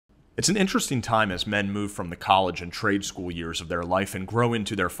It's an interesting time as men move from the college and trade school years of their life and grow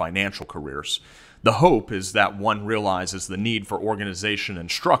into their financial careers. The hope is that one realizes the need for organization and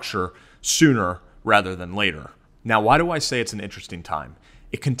structure sooner rather than later. Now, why do I say it's an interesting time?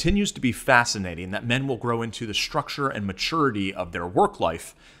 It continues to be fascinating that men will grow into the structure and maturity of their work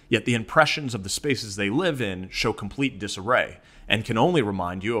life, yet the impressions of the spaces they live in show complete disarray and can only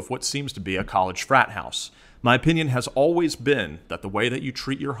remind you of what seems to be a college frat house. My opinion has always been that the way that you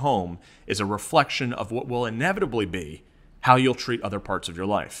treat your home is a reflection of what will inevitably be how you'll treat other parts of your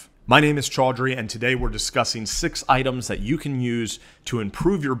life. My name is Chaudhry, and today we're discussing 6 items that you can use to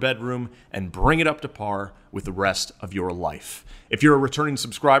improve your bedroom and bring it up to par with the rest of your life. If you're a returning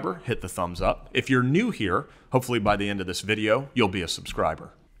subscriber, hit the thumbs up. If you're new here, hopefully by the end of this video, you'll be a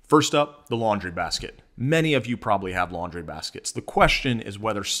subscriber. First up, the laundry basket. Many of you probably have laundry baskets. The question is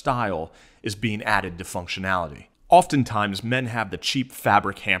whether style is being added to functionality. Oftentimes, men have the cheap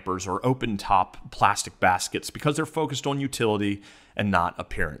fabric hampers or open-top plastic baskets because they're focused on utility and not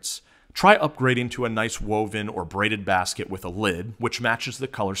appearance. Try upgrading to a nice woven or braided basket with a lid, which matches the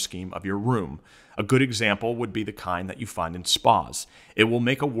color scheme of your room. A good example would be the kind that you find in spas. It will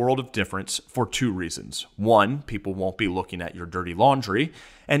make a world of difference for 2 reasons. 1, people won't be looking at your dirty laundry,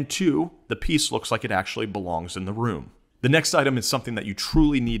 and 2, the piece looks like it actually belongs in the room. The next item is something that you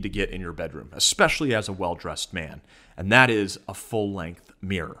truly need to get in your bedroom, especially as a well-dressed man, and that is a full-length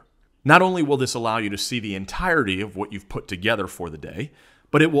mirror. Not only will this allow you to see the entirety of what you've put together for the day,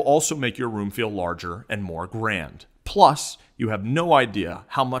 but it will also make your room feel larger and more grand. Plus, you have no idea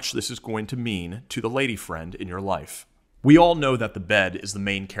how much this is going to mean to the lady friend in your life. We all know that the bed is the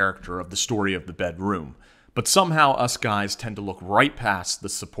main character of the story of the bedroom, but somehow us guys tend to look right past the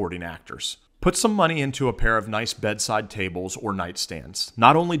supporting actors. Put some money into a pair of nice bedside tables or nightstands.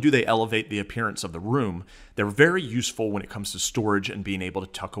 Not only do they elevate the appearance of the room, they're very useful when it comes to storage and being able to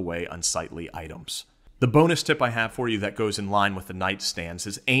tuck away unsightly items. The bonus tip I have for you that goes in line with the nightstands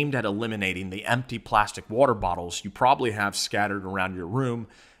is aimed at eliminating the empty plastic water bottles you probably have scattered around your room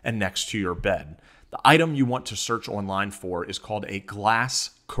and next to your bed. The item you want to search online for is called a glass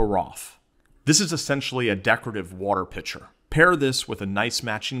carafe. This is essentially a decorative water pitcher. Pair this with a nice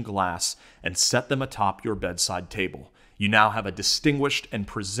matching glass and set them atop your bedside table. You now have a distinguished and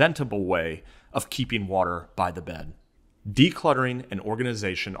presentable way of keeping water by the bed. Decluttering and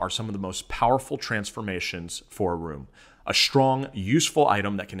organization are some of the most powerful transformations for a room. A strong, useful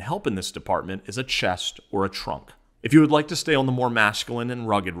item that can help in this department is a chest or a trunk. If you would like to stay on the more masculine and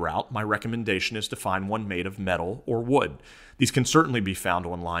rugged route, my recommendation is to find one made of metal or wood. These can certainly be found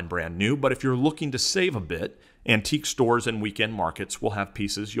online brand new, but if you're looking to save a bit, antique stores and weekend markets will have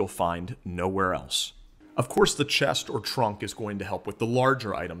pieces you'll find nowhere else. Of course, the chest or trunk is going to help with the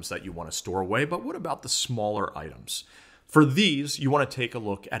larger items that you want to store away, but what about the smaller items? For these, you want to take a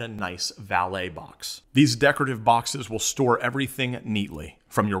look at a nice valet box. These decorative boxes will store everything neatly,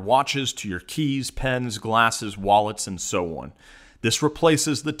 from your watches to your keys, pens, glasses, wallets, and so on. This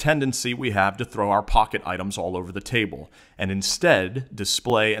replaces the tendency we have to throw our pocket items all over the table, and instead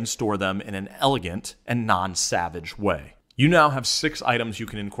display and store them in an elegant and non-savage way. You now have 6 items you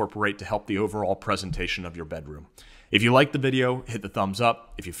can incorporate to help the overall presentation of your bedroom. If you liked the video, hit the thumbs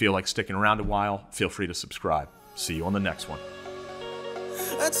up. If you feel like sticking around a while, feel free to subscribe. See you on the next one.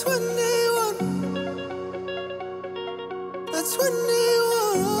 That's 21. That's 21.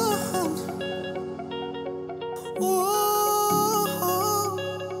 Whoa.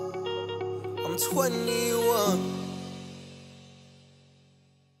 I'm 21.